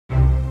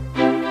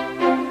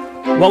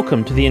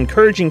Welcome to the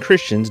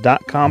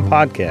EncouragingChristians.com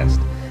podcast.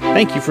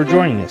 Thank you for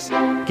joining us.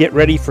 Get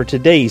ready for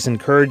today's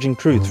encouraging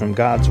truth from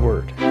God's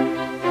Word.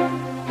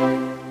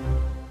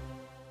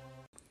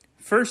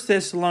 1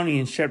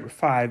 Thessalonians chapter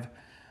 5,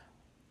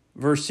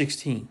 verse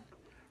 16.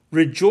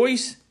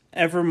 Rejoice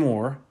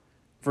evermore,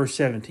 verse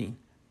 17.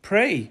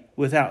 Pray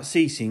without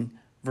ceasing,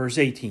 verse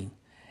 18.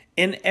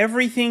 In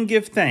everything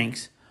give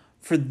thanks,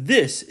 for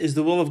this is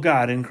the will of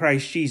God in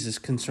Christ Jesus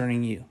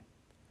concerning you.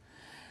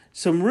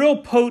 Some real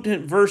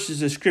potent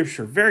verses of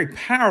Scripture, very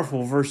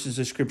powerful verses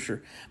of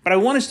Scripture. But I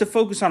want us to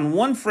focus on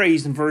one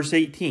phrase in verse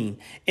 18.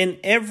 In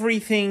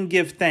everything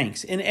give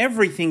thanks. In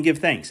everything give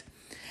thanks.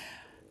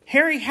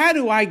 Harry, how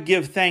do I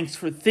give thanks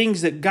for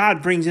things that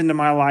God brings into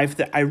my life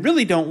that I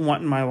really don't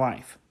want in my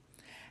life?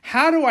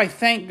 How do I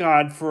thank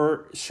God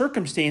for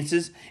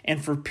circumstances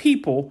and for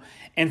people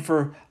and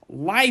for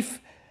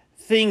life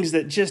things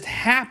that just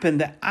happen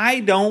that I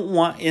don't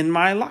want in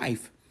my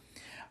life?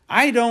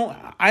 I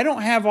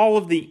don't have all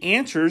of the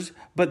answers,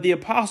 but the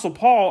Apostle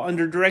Paul,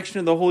 under direction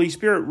of the Holy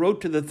Spirit,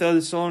 wrote to the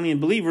Thessalonian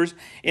believers,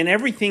 in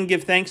everything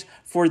give thanks,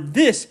 for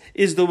this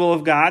is the will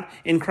of God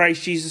in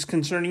Christ Jesus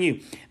concerning you.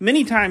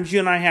 Many times you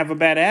and I have a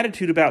bad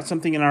attitude about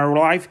something in our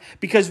life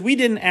because we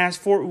didn't ask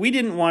for it, we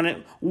didn't want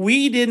it,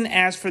 we didn't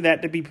ask for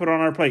that to be put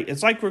on our plate.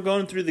 It's like we're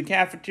going through the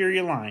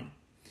cafeteria line,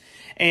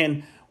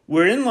 and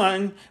we're in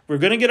line, we're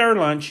going to get our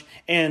lunch,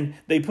 and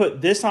they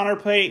put this on our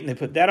plate, and they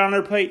put that on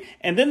our plate,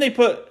 and then they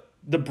put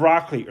the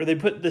broccoli, or they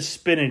put the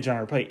spinach on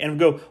our plate and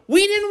go,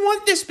 we didn't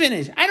want the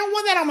spinach. I don't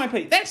want that on my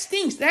plate. That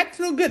stinks. That's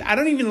no good. I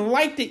don't even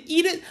like to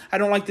eat it. I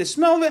don't like the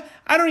smell of it.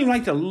 I don't even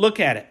like to look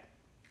at it.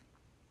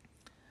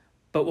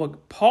 But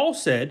what Paul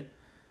said,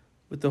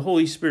 with the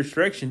Holy Spirit's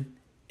direction,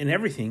 in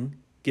everything,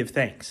 give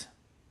thanks.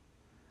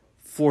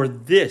 For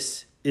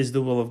this is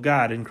the will of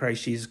God in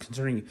Christ Jesus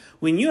concerning you.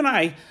 When you and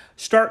I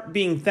start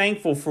being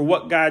thankful for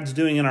what God's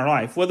doing in our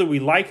life, whether we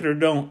like it or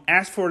don't,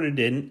 ask for it or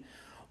didn't,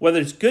 whether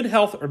it's good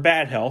health or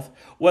bad health,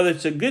 whether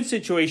it's a good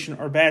situation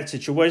or bad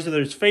situation,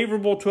 whether it's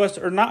favorable to us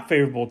or not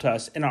favorable to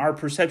us in our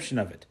perception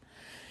of it.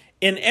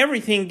 In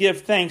everything,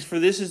 give thanks, for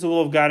this is the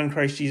will of God in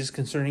Christ Jesus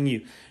concerning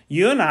you.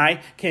 You and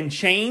I can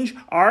change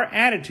our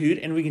attitude,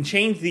 and we can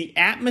change the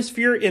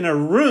atmosphere in a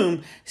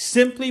room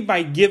simply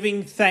by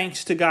giving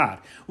thanks to God.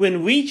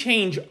 When we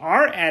change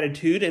our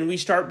attitude and we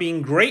start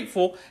being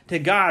grateful to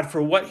God for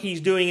what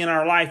He's doing in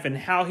our life and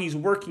how He's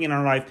working in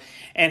our life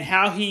and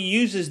how He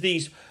uses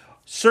these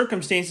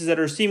circumstances that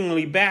are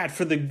seemingly bad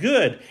for the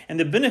good and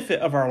the benefit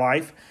of our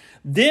life,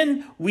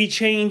 then we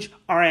change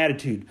our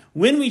attitude.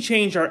 When we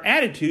change our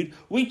attitude,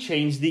 we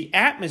change the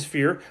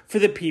atmosphere for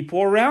the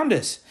people around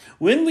us.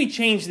 When we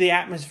change the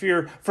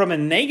atmosphere from a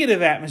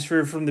negative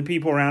atmosphere from the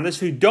people around us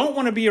who don't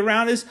want to be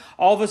around us,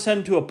 all of a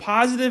sudden to a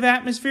positive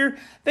atmosphere,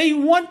 they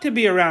want to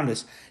be around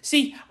us.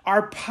 See,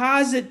 our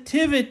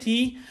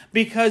positivity,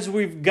 because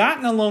we've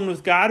gotten alone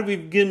with God,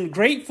 we've been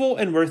grateful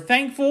and we're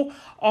thankful,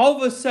 all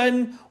of a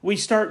sudden we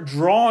start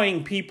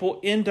drawing people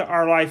into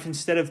our life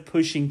instead of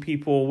pushing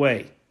people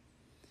away.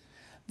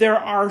 There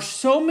are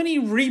so many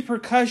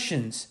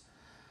repercussions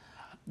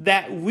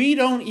that we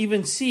don't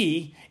even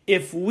see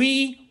if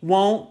we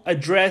won't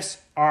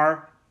address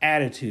our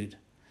attitude.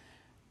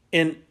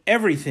 In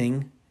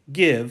everything,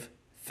 give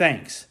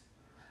thanks.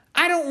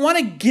 I don't want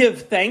to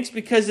give thanks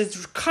because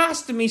it's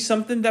costing me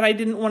something that I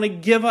didn't want to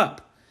give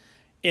up.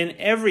 In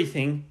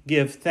everything,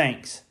 give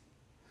thanks.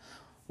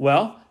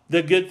 Well,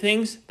 the good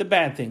things, the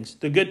bad things,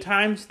 the good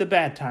times, the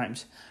bad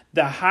times,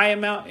 the high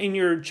amount in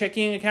your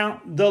checking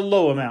account, the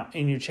low amount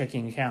in your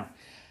checking account.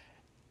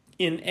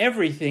 In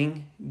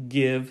everything,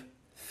 give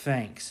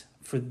thanks.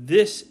 For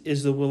this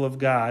is the will of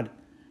God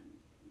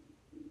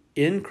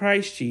in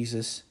Christ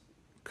Jesus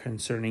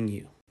concerning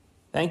you.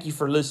 Thank you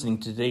for listening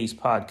to today's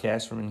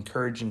podcast from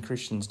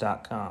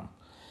EncouragingChristians.com.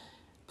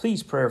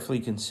 Please prayerfully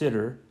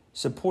consider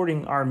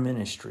supporting our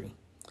ministry.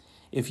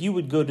 If you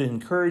would go to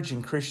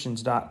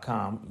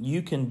EncouragingChristians.com,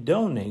 you can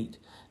donate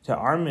to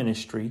our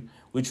ministry,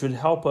 which would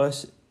help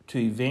us to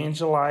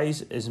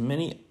evangelize as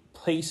many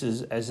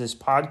places as this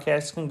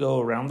podcast can go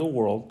around the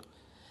world,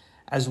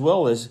 as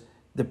well as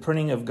the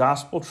printing of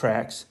gospel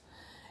tracts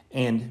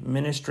and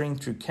ministering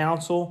through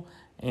counsel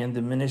and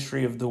the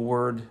ministry of the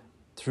word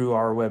through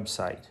our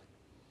website.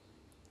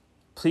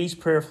 Please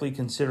prayerfully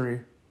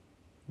consider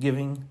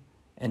giving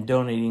and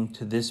donating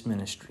to this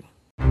ministry.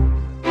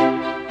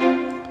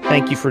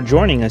 Thank you for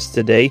joining us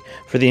today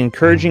for the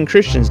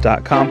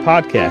EncouragingChristians.com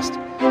podcast.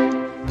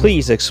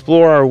 Please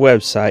explore our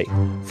website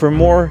for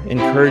more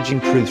encouraging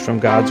truths from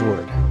God's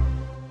Word.